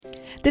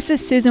This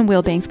is Susan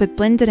Wheelbanks with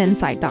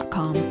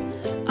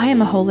blendedinsight.com. I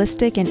am a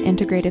holistic and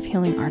integrative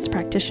healing arts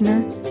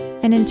practitioner,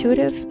 an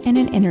intuitive, and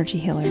an energy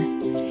healer.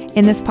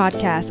 In this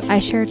podcast, I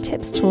share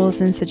tips,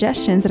 tools, and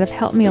suggestions that have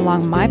helped me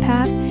along my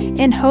path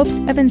in hopes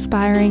of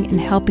inspiring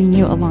and helping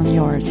you along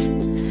yours.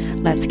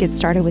 Let's get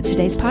started with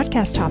today's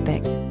podcast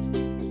topic.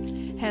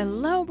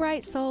 Hello,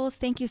 bright souls.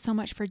 Thank you so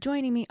much for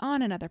joining me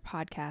on another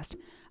podcast.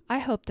 I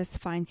hope this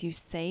finds you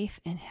safe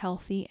and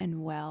healthy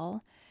and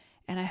well.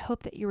 And I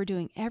hope that you are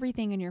doing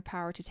everything in your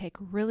power to take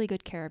really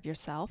good care of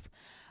yourself.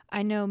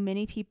 I know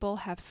many people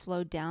have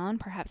slowed down.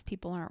 Perhaps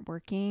people aren't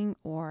working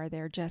or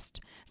they're just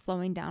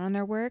slowing down on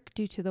their work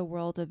due to the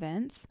world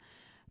events.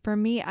 For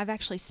me, I've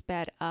actually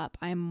sped up.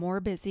 I'm more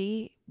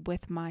busy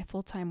with my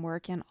full-time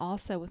work and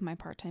also with my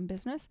part-time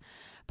business.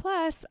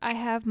 Plus, I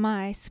have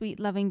my sweet,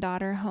 loving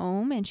daughter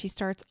home and she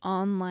starts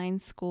online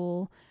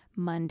school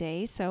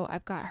Monday. So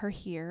I've got her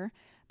here.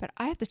 But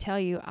I have to tell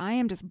you, I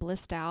am just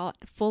blissed out,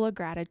 full of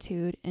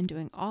gratitude, and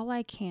doing all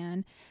I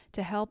can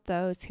to help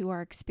those who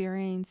are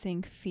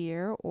experiencing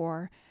fear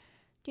or,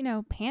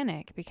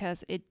 panic,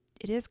 because it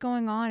is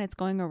going on, it's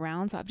going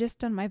around. So I've just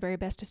done my very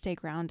best to stay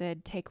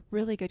grounded, take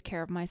really good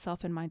care of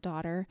myself and my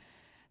daughter,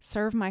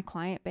 serve my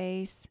client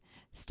base,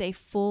 stay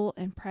full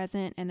and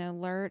present and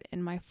alert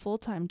in my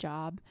full-time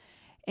job,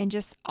 and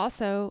just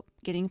also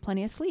getting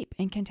plenty of sleep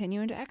and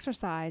continuing to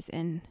exercise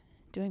and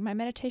doing my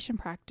meditation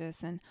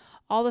practice and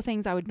all the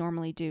things I would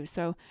normally do.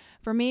 So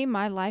for me,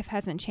 my life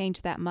hasn't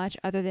changed that much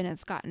other than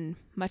it's gotten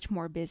much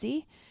more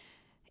busy.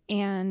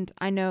 And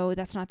I know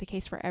that's not the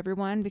case for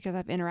everyone because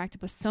I've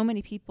interacted with so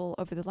many people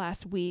over the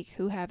last week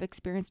who have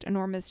experienced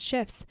enormous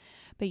shifts.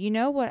 But you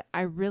know what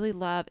I really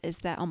love is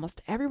that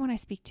almost everyone I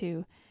speak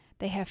to,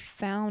 they have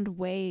found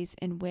ways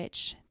in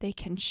which they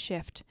can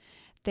shift.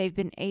 They've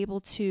been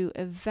able to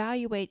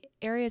evaluate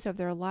areas of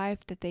their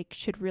life that they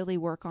should really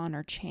work on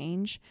or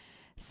change.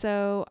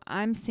 So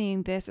I'm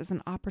seeing this as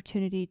an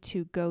opportunity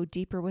to go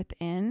deeper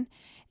within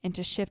and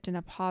to shift in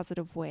a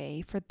positive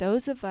way for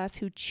those of us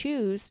who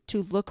choose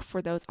to look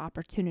for those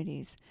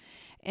opportunities.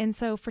 And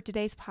so for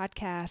today's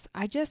podcast,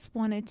 I just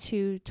wanted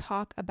to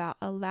talk about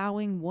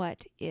allowing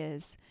what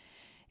is.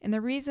 And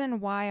the reason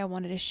why I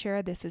wanted to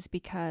share this is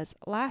because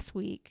last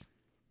week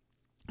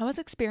I was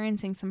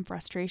experiencing some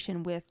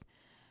frustration with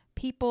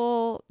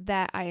people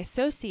that I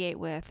associate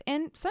with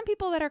and some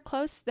people that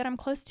I'm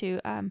close to,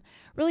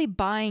 really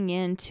buying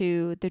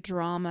into the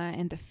drama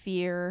and the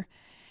fear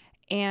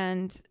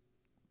and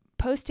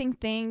posting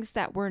things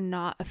that were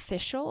not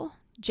official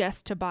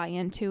just to buy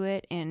into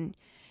it. And,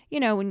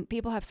 when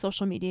people have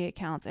social media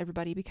accounts,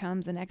 everybody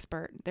becomes an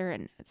expert. They're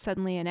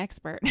suddenly an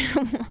expert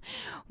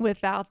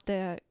without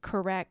the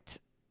correct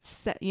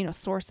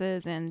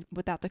sources and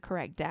without the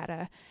correct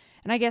data.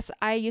 And I guess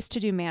I used to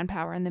do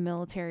manpower in the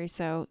military,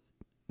 so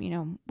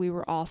we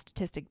were all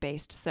statistic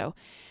based. So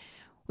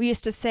we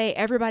used to say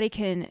everybody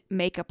can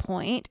make a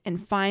point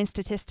and find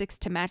statistics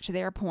to match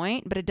their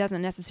point, but it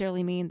doesn't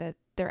necessarily mean that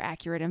they're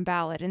accurate and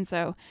valid. And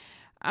so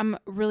I'm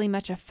really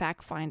much a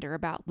fact finder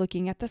about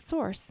looking at the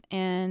source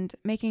and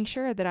making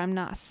sure that I'm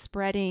not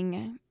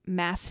spreading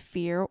mass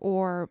fear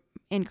or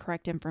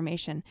incorrect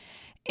information.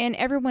 And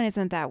everyone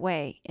isn't that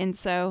way. And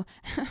so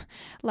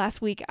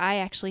last week, I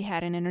actually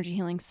had an energy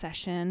healing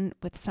session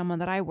with someone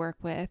that I work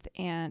with.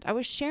 And I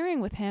was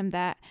sharing with him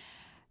that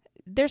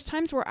there's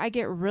times where I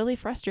get really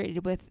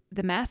frustrated with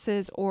the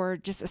masses or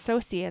just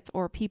associates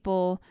or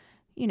people,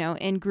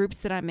 in groups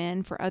that I'm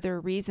in for other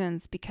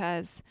reasons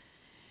because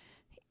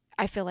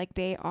I feel like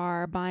they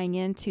are buying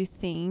into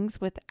things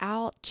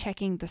without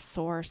checking the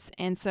source.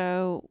 And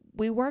so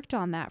we worked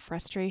on that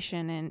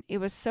frustration and it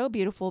was so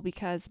beautiful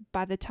because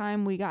by the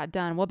time we got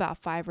done, about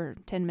 5 or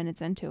 10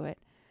 minutes into it,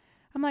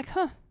 I'm like,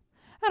 I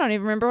don't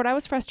even remember what I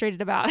was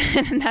frustrated about.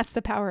 And that's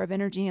the power of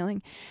energy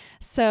healing.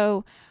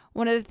 So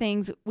one of the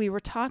things we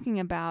were talking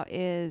about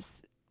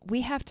is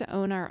we have to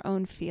own our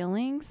own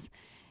feelings.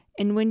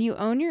 And when you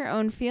own your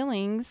own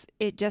feelings,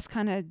 it just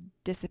kind of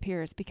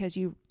disappears because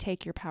you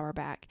take your power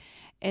back.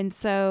 And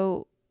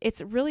so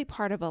it's really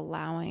part of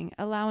allowing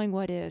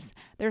what is.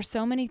 There's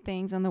so many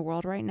things in the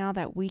world right now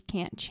that we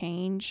can't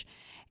change.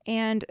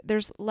 And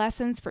there's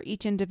lessons for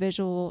each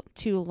individual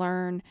to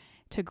learn,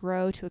 to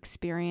grow, to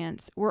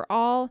experience. We're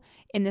all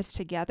in this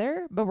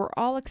together, but we're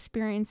all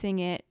experiencing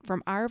it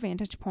from our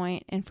vantage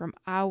point and from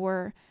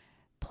our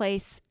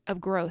place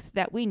of growth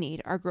that we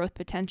need, our growth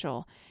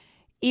potential.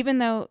 Even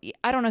though,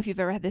 I don't know if you've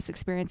ever had this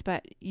experience,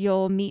 but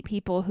you'll meet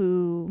people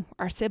who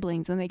are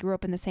siblings and they grew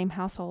up in the same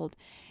household.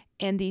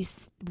 And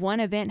one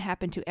event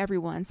happened to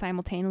everyone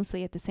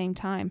simultaneously at the same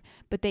time,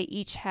 but they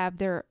each have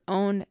their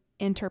own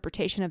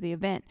interpretation of the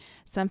event.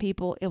 Some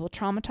people, it will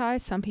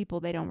traumatize. Some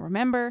people, they don't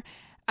remember.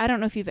 I don't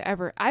know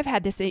if I've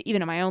had this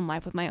even in my own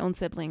life with my own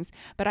siblings,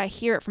 but I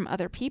hear it from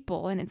other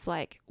people. And it's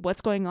like, what's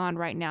going on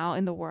right now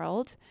in the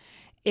world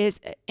is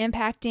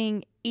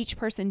impacting each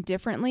person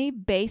differently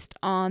based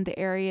on the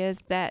areas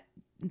that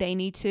they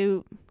need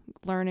to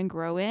learn and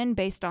grow in,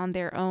 based on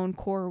their own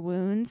core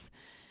wounds.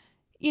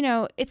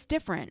 It's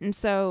different. And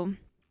so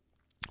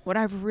what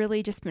I've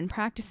really just been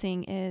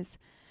practicing is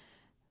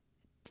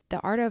the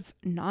art of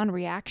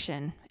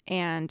non-reaction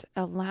and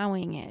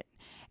allowing it.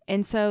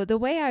 And so the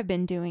way I've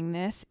been doing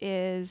this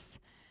is,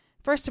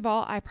 first of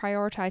all, I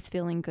prioritize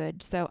feeling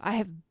good. So I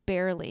have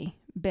barely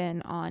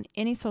been on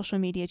any social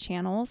media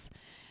channels.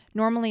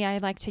 Normally, I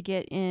like to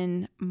get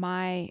in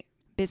my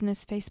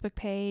business Facebook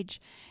page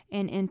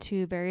and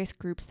into various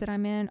groups that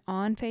I'm in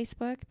on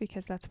Facebook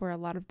because that's where a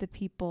lot of the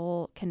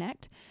people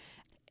connect.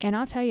 And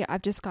I'll tell you,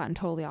 I've just gotten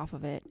totally off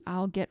of it.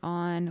 I'll get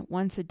on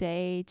once a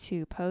day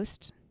to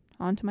post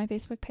onto my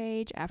Facebook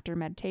page after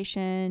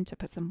meditation to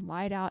put some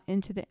light out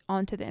onto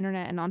the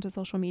internet and onto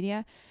social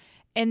media.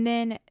 And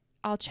then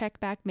I'll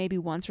check back maybe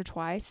once or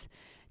twice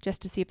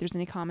just to see if there's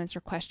any comments or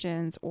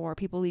questions or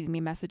people leaving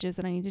me messages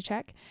that I need to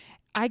check.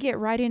 I get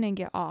right in and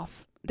get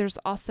off. There's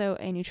also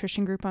a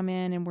nutrition group I'm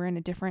in, and we're in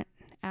a different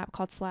app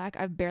called Slack.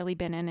 I've barely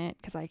been in it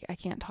because I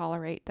can't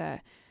tolerate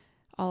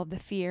all of the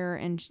fear,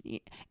 and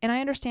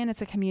I understand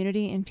it's a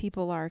community and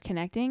people are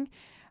connecting.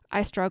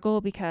 I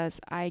struggle because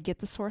I get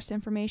the source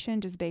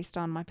information just based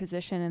on my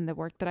position and the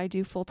work that I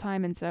do full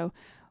time, and so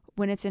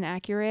when it's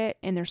inaccurate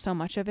and there's so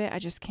much of it, I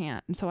just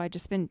can't. And so it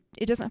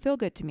doesn't feel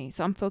good to me.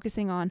 So I'm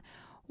focusing on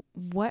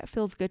what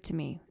feels good to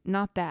me,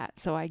 not that.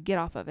 So I get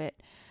off of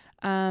it.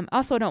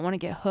 Also, I don't want to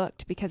get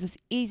hooked because it's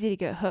easy to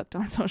get hooked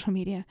on social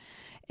media.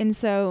 And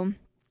so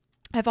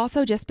I've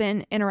also just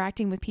been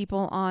interacting with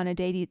people on a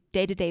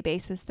day-to-day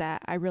basis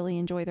that I really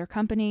enjoy their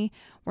company.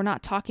 We're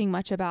not talking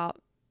much about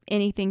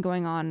anything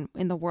going on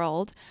in the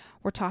world.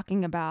 We're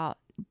talking about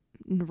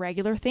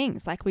regular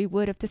things like we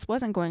would if this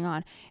wasn't going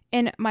on.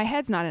 And my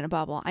head's not in a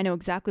bubble. I know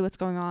exactly what's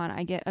going on.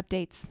 I get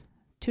updates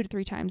 2 to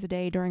 3 times a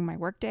day during my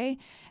workday.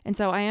 And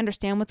so I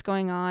understand what's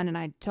going on, and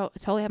I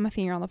totally have my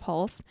finger on the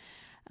pulse.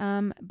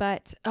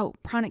 But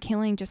Pranic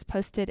Healing just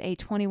posted a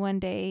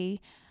 21-day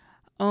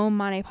Om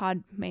Mani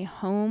Padme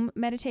Hum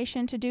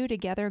meditation to do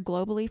together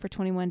globally for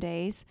 21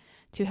 days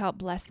to help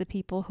bless the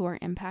people who are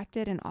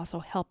impacted and also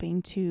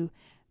helping to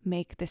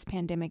make this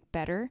pandemic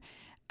better.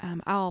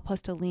 I'll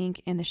post a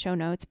link in the show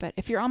notes, but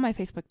if you're on my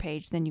Facebook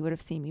page, then you would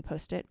have seen me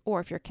post it, or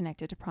if you're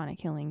connected to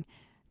Pranic Healing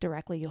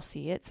directly, you'll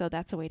see it. So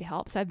that's a way to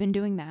help. So I've been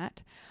doing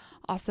that.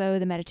 Also,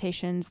 the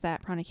meditations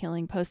that Pranic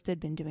Healing posted,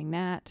 been doing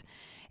that.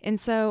 And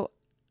so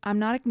I'm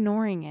not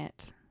ignoring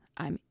it.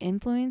 I'm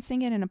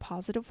influencing it in a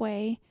positive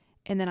way,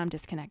 and then I'm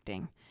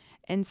disconnecting.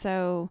 And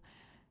so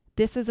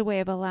this is a way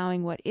of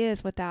allowing what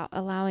is without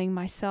allowing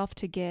myself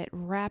to get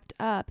wrapped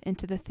up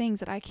into the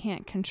things that I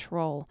can't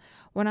control.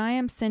 When I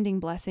am sending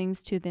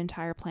blessings to the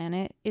entire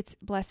planet, it's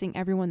blessing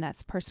everyone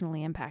that's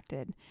personally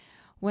impacted.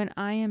 When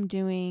I am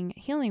doing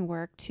healing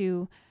work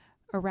to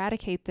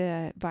eradicate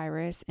the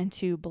virus and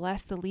to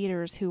bless the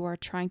leaders who are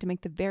trying to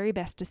make the very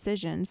best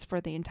decisions for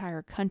the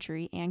entire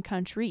country and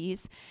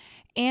countries,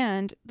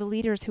 and the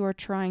leaders who are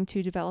trying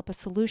to develop a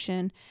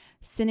solution,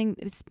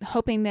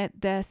 hoping that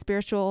the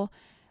spiritual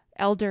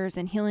elders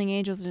and healing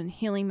angels and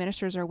healing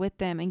ministers are with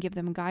them and give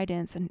them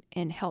guidance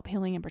and help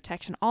healing and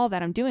protection, all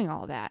that. I'm doing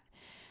all of that.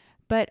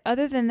 But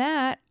other than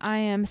that, I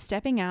am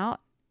stepping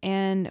out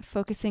and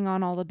focusing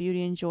on all the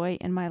beauty and joy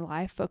in my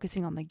life,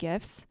 focusing on the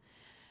gifts.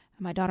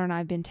 My daughter and I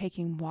have been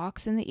taking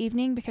walks in the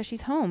evening because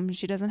she's home.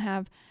 She doesn't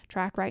have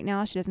track right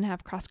now. She doesn't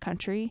have cross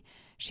country.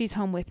 She's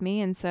home with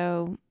me. And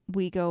so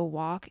we go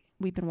walk.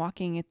 We've been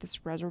walking at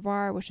this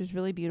reservoir, which is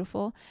really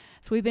beautiful.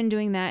 So we've been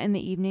doing that in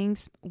the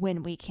evenings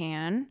when we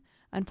can.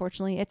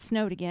 Unfortunately, it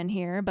snowed again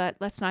here, but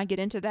let's not get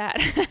into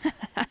that.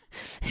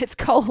 It's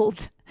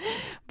cold.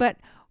 But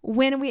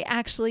when we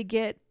actually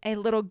get a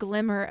little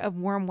glimmer of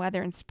warm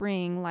weather in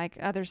spring, like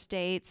other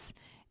states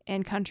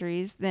and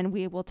countries, then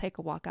we will take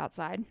a walk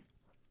outside.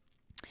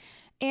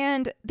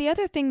 And the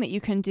other thing that you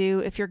can do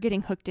if you're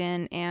getting hooked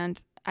in,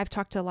 and I've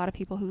talked to a lot of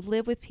people who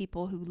live with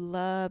people who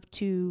love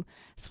to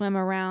swim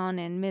around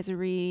in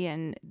misery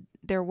and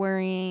they're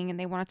worrying and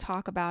they want to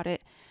talk about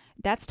it.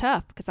 That's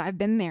tough because I've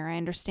been there. I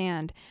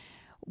understand.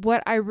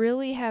 What I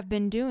really have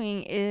been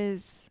doing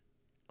is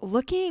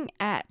looking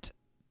at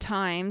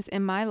times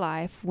in my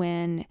life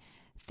when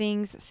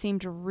things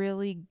seemed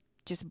really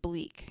just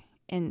bleak.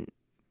 And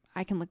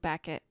I can look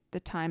back at the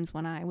times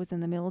when I was in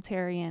the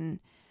military and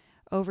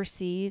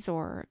overseas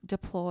or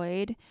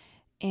deployed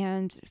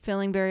and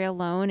feeling very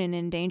alone and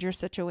in dangerous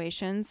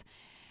situations.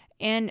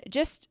 And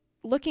just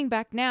looking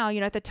back now,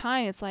 at the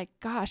time, it's like,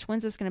 gosh,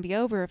 when's this going to be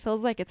over? It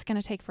feels like it's going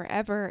to take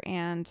forever.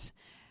 And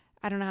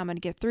I don't know how I'm going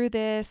to get through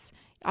this.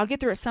 I'll get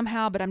through it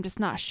somehow, but I'm just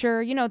not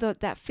sure.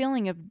 That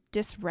feeling of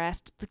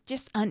disrest,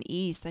 just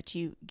unease that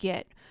you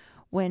get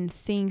when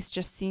things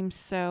just seem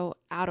so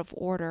out of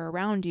order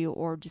around you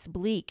or just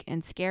bleak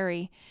and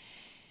scary.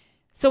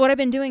 So what I've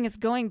been doing is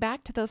going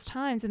back to those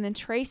times and then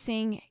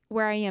tracing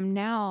where I am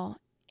now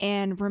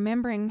and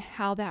remembering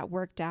how that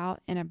worked out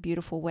in a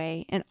beautiful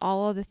way and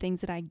all of the things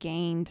that I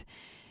gained.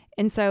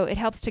 And so it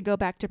helps to go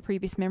back to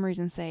previous memories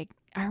and say,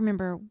 I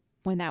remember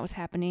when that was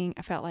happening,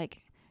 I felt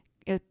like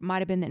it might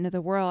have been the end of the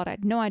world. I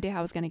had no idea how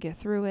I was going to get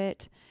through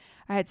it.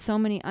 I had so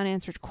many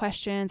unanswered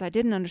questions. I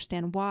didn't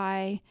understand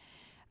why.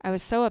 I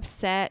was so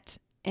upset.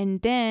 And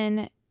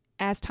then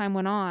as time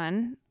went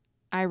on,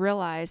 I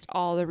realized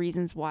all the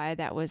reasons why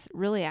that was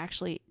really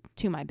actually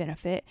to my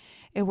benefit.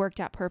 It worked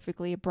out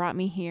perfectly. It brought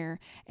me here,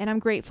 and I'm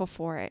grateful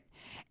for it.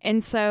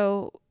 And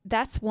so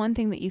that's one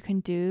thing that you can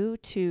do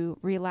to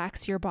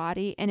relax your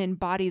body and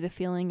embody the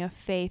feeling of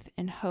faith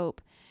and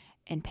hope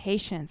and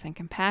patience and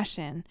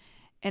compassion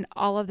and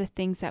all of the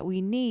things that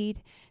we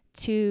need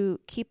to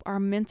keep our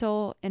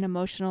mental and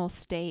emotional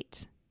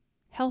state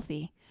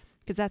healthy,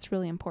 because that's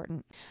really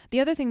important. The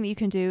other thing that you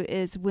can do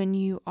is when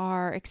you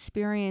are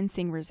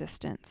experiencing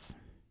resistance,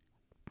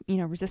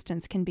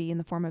 resistance can be in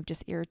the form of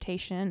just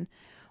irritation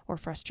or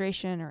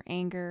frustration or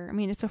anger. I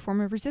mean, it's a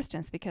form of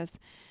resistance because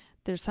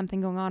there's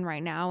something going on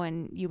right now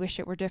and you wish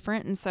it were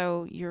different. And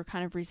so you're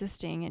kind of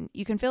resisting, and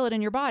you can feel it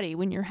in your body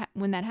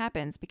when that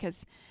happens,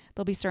 because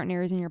there'll be certain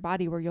areas in your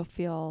body where you'll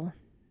feel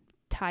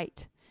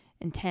tight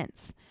and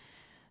tense.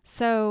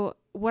 So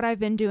what I've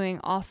been doing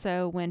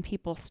also when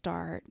people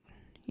start,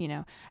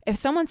 if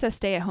someone says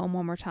stay at home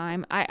one more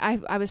time,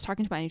 I was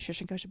talking to my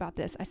nutrition coach about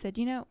this. I said,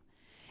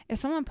 if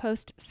someone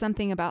posts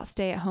something about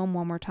stay at home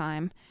one more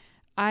time,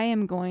 I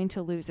am going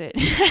to lose it.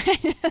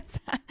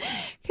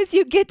 Because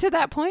you get to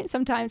that point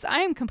sometimes. I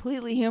am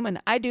completely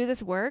human. I do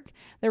this work.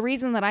 The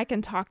reason that I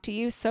can talk to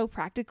you so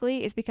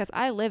practically is because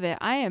I live it.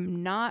 I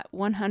am not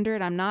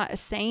 100. I'm not a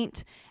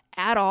saint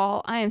at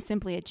all. I am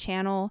simply a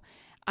channel.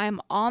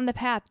 I'm on the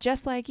path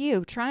just like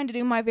you, trying to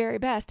do my very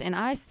best, and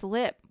I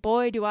slip.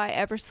 Boy, do I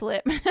ever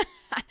slip.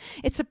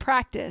 It's a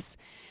practice.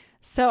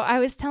 So I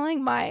was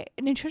telling my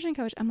nutrition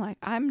coach,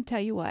 I'm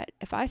tell you what,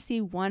 if I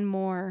see one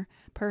more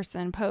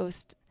person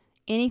post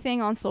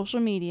anything on social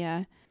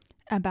media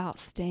about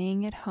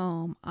staying at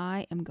home,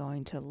 I am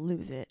going to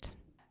lose it.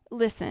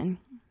 Listen,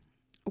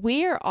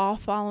 we are all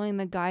following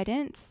the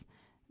guidance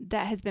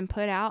that has been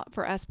put out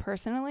for us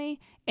personally,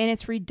 and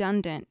it's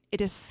redundant.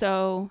 It is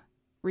so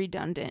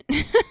redundant.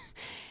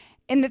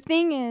 And the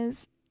thing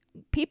is,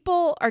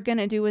 people are going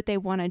to do what they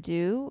want to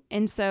do.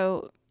 And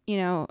so,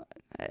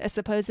 a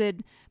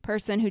supposed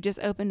person who just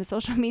opened a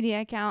social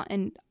media account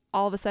and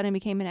all of a sudden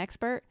became an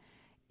expert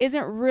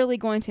isn't really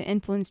going to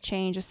influence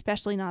change,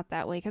 especially not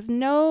that way, because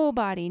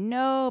nobody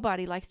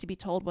likes to be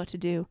told what to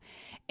do.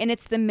 And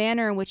it's the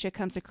manner in which it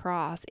comes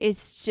across.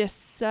 It's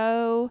just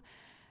so,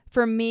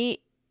 for me,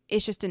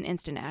 it's just an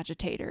instant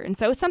agitator. And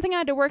so it's something I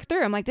had to work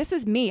through. I'm like, this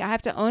is me. I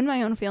have to own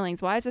my own feelings.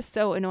 Why is this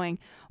so annoying?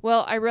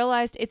 Well, I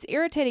realized it's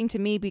irritating to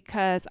me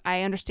because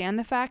I understand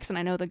the facts and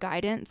I know the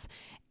guidance,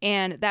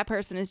 and that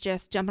person is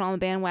just jumping on the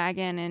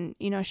bandwagon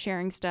and,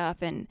 sharing stuff,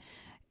 and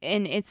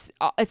it's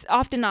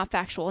often not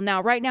factual.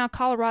 Now, right now,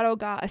 Colorado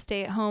got a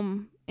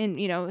stay-at-home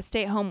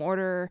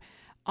order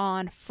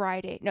on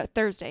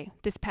Thursday,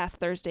 this past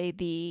Thursday,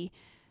 the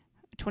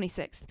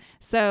 26th.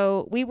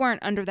 So we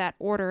weren't under that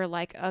order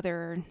like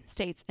other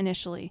states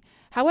initially.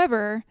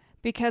 However,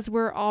 because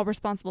we're all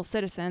responsible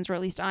citizens, or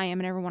at least I am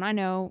and everyone I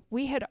know,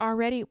 we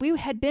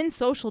had been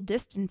social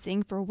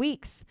distancing for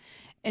weeks,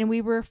 and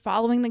we were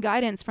following the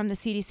guidance from the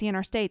CDC in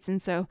our states.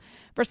 And so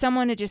for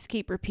someone to just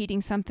keep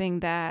repeating something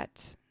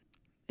that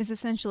is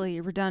essentially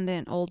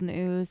redundant old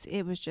news,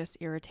 it was just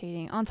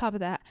irritating. On top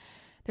of that,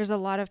 there's a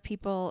lot of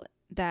people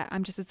that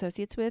I'm just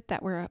associates with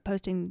that were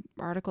posting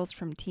articles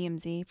from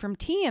TMZ. From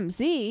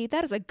TMZ?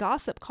 That is a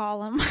gossip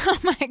column. Oh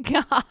my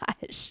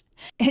gosh.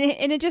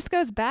 And it just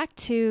goes back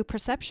to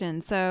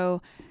perception.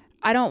 So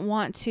I don't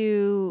want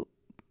to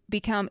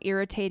become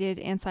irritated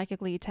and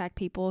psychically attack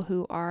people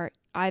who are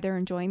either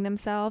enjoying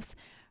themselves.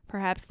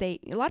 Perhaps a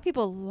lot of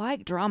people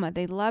like drama.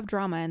 They love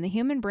drama, and the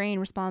human brain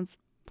responds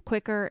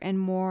quicker and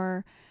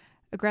more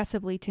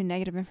aggressively to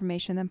negative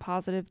information than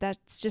positive.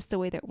 That's just the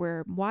way that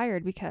we're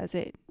wired, because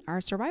our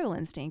survival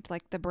instinct,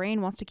 like the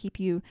brain wants to keep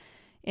you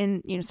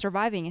in,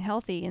 surviving and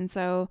healthy. And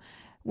so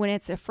when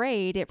it's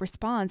afraid, it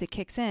responds, it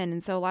kicks in.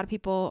 And so a lot of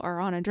people are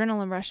on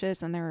adrenaline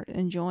rushes and they're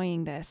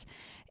enjoying this,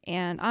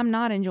 and I'm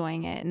not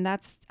enjoying it. And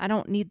I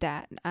don't need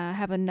that. I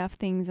have enough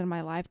things in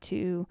my life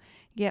to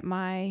get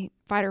my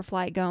fight or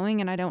flight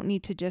going, and I don't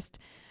need to just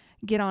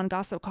get on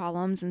gossip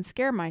columns and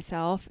scare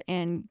myself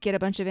and get a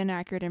bunch of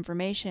inaccurate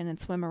information and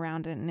swim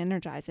around it and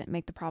energize it and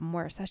make the problem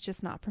worse. That's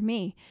just not for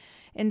me.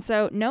 And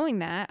so knowing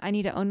that, I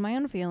need to own my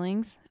own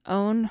feelings,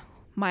 own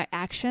my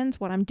actions,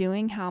 what I'm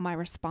doing, how am I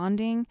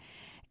responding,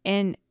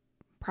 and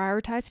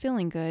prioritize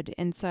feeling good.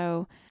 And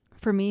so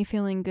for me,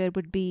 feeling good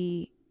would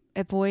be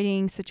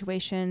avoiding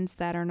situations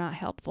that are not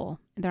helpful.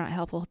 They're not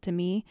helpful to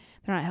me.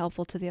 They're not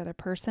helpful to the other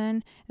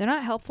person. They're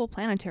not helpful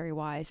planetary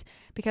wise,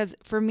 because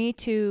for me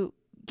to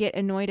get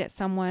annoyed at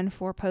someone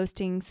for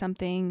posting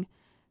something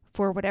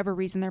for whatever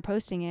reason they're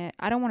posting it,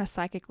 I don't want to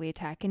psychically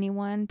attack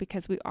anyone,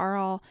 because we are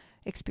all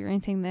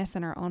experiencing this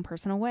in our own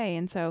personal way.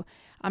 And so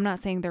I'm not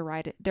saying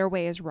their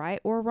way is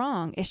right or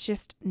wrong. It's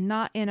just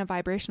not in a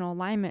vibrational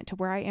alignment to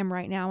where I am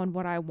right now and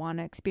what I want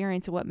to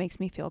experience and what makes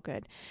me feel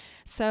good.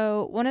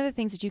 So one of the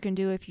things that you can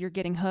do if you're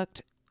getting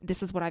hooked,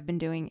 this is what I've been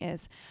doing,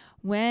 is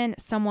when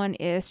someone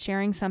is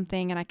sharing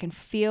something and I can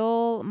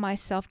feel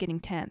myself getting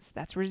tense,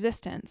 that's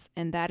resistance.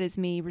 And that is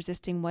me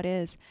resisting what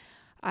is.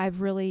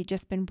 I've really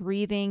just been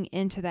breathing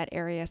into that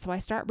area. So I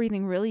start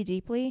breathing really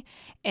deeply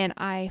and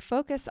I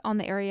focus on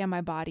the area of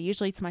my body.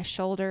 Usually it's my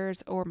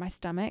shoulders or my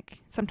stomach,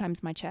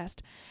 sometimes my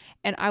chest.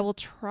 And I will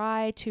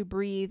try to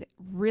breathe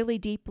really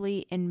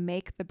deeply and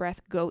make the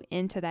breath go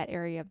into that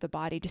area of the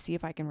body to see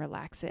if I can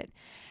relax it.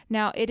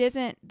 Now, it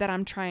isn't that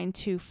I'm trying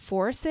to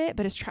force it,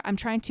 but I'm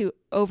trying to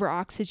over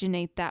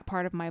oxygenate that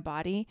part of my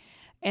body.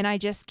 And I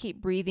just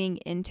keep breathing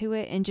into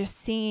it and just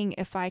seeing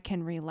if I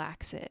can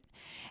relax it.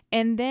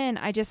 And then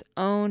I just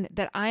own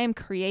that I am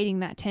creating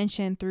that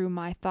tension through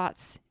my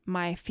thoughts,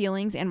 my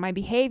feelings, and my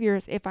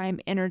behaviors if I'm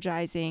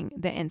energizing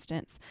the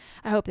instance.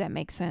 I hope that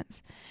makes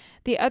sense.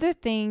 The other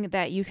thing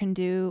that you can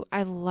do,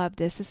 I love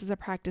this. This is a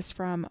practice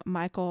from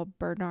Michael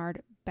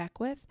Bernard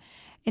Beckwith,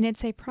 and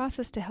it's a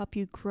process to help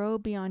you grow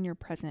beyond your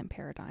present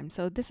paradigm.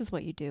 So this is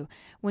what you do.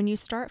 When you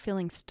start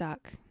feeling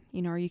stuck,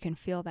 or you can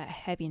feel that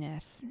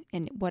heaviness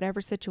in whatever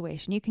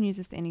situation, you can use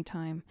this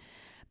anytime,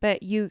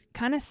 but you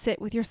kind of sit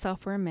with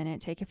yourself for a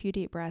minute, take a few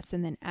deep breaths,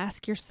 and then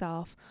ask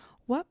yourself,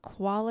 what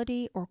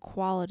quality or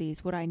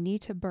qualities would I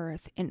need to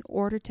birth in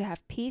order to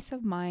have peace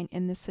of mind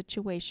in this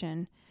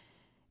situation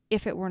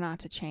if it were not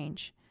to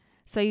change?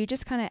 So you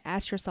just kind of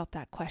ask yourself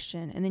that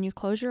question, and then you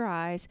close your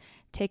eyes,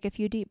 take a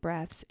few deep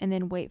breaths, and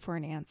then wait for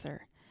an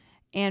answer.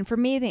 And for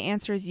me, the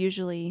answer is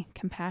usually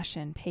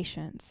compassion,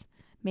 patience,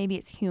 maybe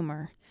it's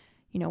humor.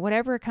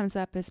 Whatever comes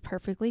up is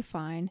perfectly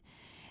fine.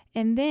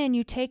 And then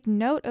you take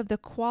note of the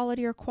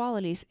quality or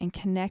qualities and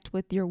connect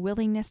with your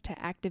willingness to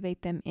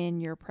activate them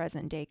in your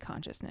present day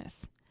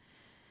consciousness.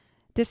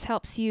 This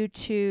helps you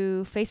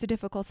to face a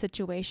difficult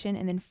situation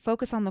and then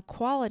focus on the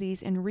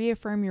qualities and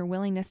reaffirm your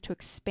willingness to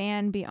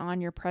expand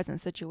beyond your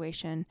present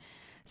situation.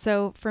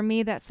 So for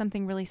me, that's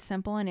something really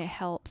simple, and it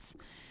helps.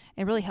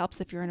 It really helps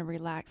if you're in a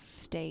relaxed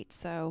state.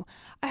 So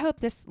I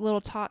hope this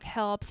little talk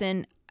helps,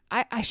 and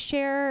I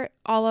share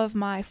all of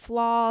my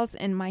flaws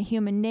and my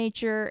human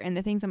nature and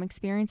the things I'm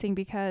experiencing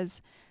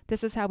because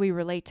this is how we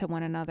relate to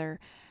one another.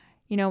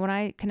 When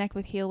I connect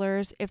with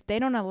healers, if they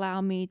don't allow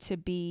me to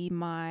be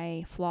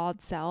my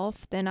flawed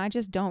self, then I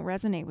just don't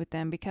resonate with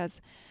them,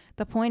 because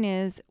the point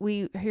is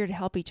we are here to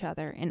help each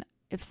other. And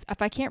if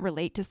I can't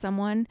relate to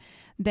someone,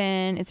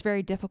 then it's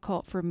very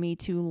difficult for me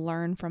to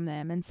learn from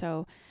them. And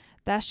so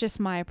that's just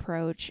my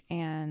approach.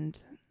 And,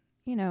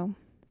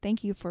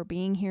 thank you for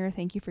being here.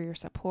 Thank you for your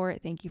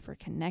support. Thank you for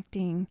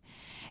connecting.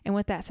 And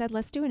with that said,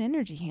 let's do an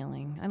energy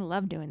healing. I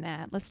love doing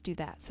that. Let's do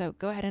that. So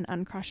go ahead and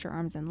uncross your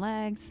arms and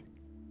legs.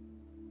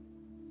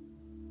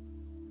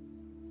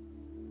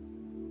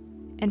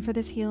 And for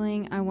this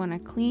healing, I want to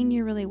clean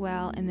you really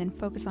well and then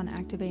focus on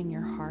activating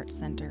your heart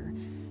center,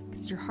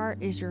 because your heart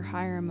is your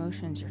higher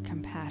emotions, your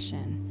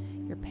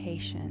compassion, your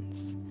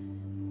patience,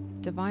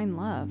 divine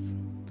love.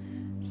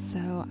 So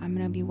I'm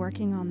going to be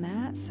working on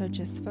that. So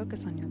just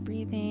focus on your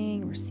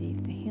breathing,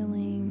 receive the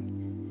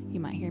healing. You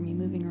might hear me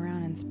moving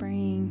around and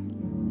spraying.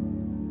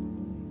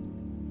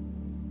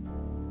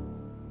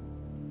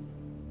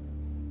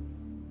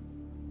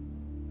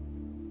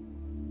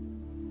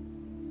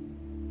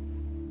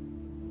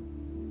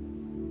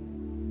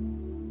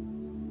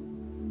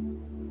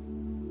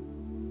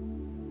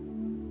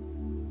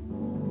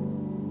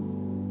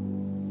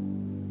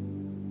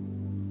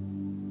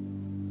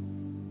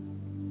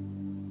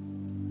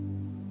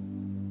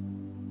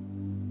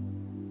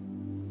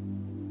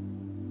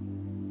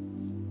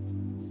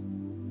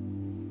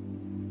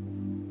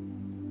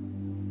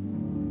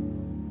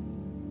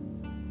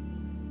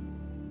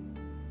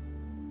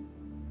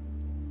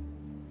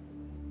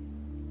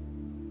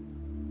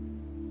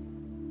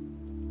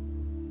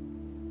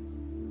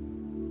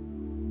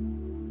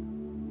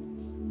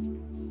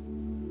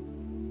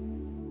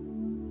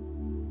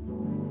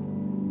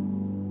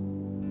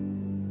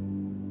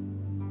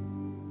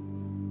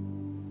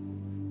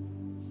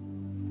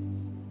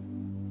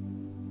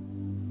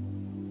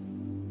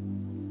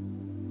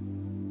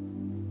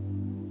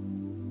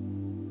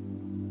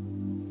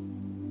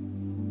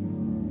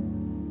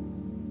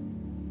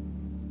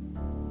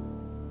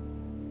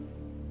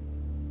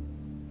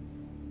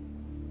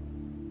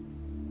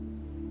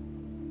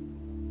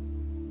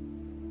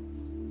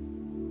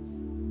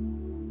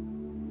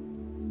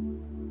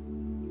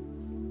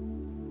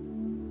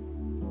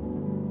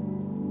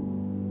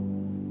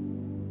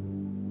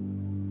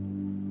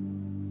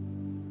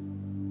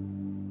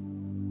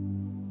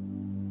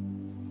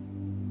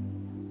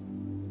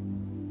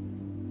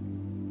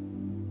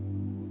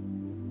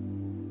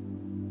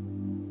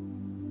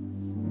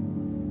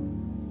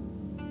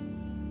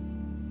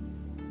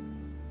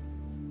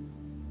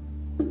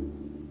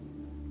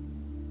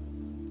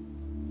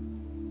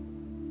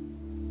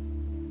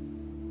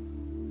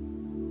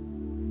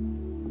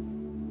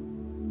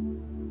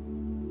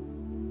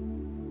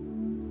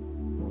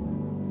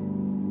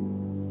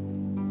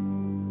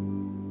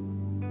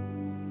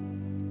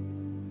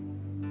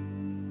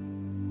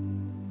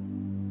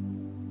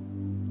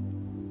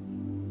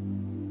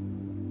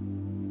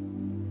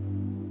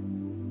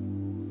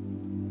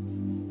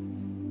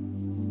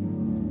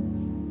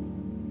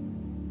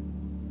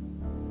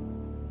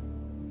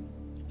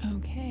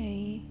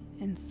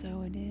 And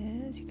so it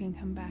is. You can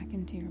come back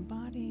into your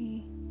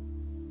body.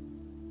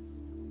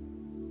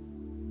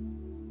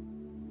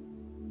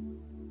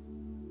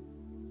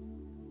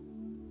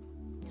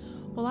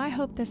 Well, I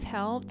hope this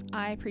helped.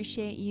 I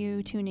appreciate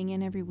you tuning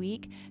in every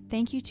week.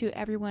 Thank you to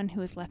everyone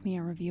who has left me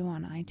a review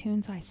on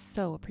iTunes. I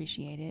so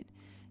appreciate it.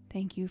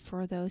 Thank you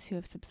for those who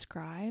have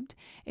subscribed.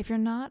 If you're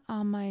not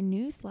on my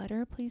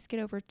newsletter, please get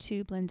over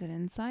to Blended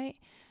Insight.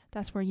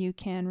 That's where you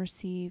can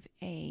receive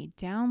a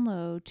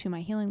download to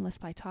my healing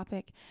list by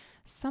topic.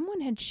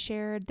 Someone had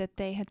shared that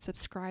they had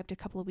subscribed a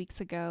couple of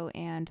weeks ago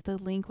and the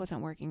link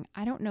wasn't working.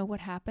 I don't know what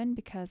happened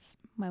because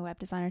my web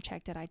designer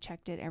checked it. I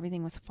checked it.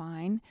 Everything was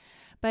fine.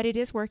 But it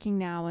is working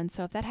now. And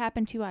so if that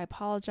happened to you, I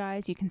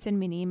apologize. You can send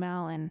me an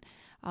email and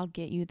I'll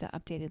get you the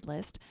updated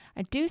list.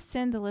 I do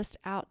send the list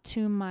out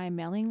to my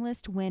mailing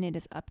list when it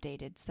is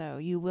updated. So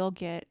you will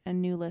get a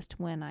new list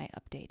when I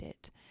update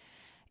it.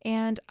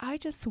 And I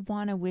just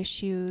want to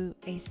wish you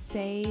a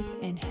safe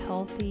and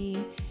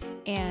healthy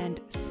and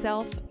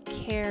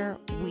self-care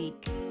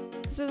week.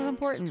 This is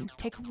important.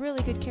 Take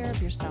really good care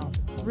of yourself.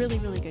 Really,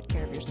 really good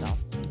care of yourself.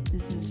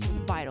 This is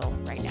vital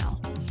right now.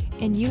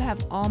 And you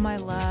have all my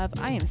love.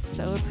 I am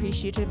so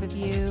appreciative of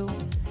you.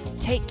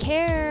 Take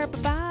care.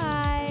 Bye-bye.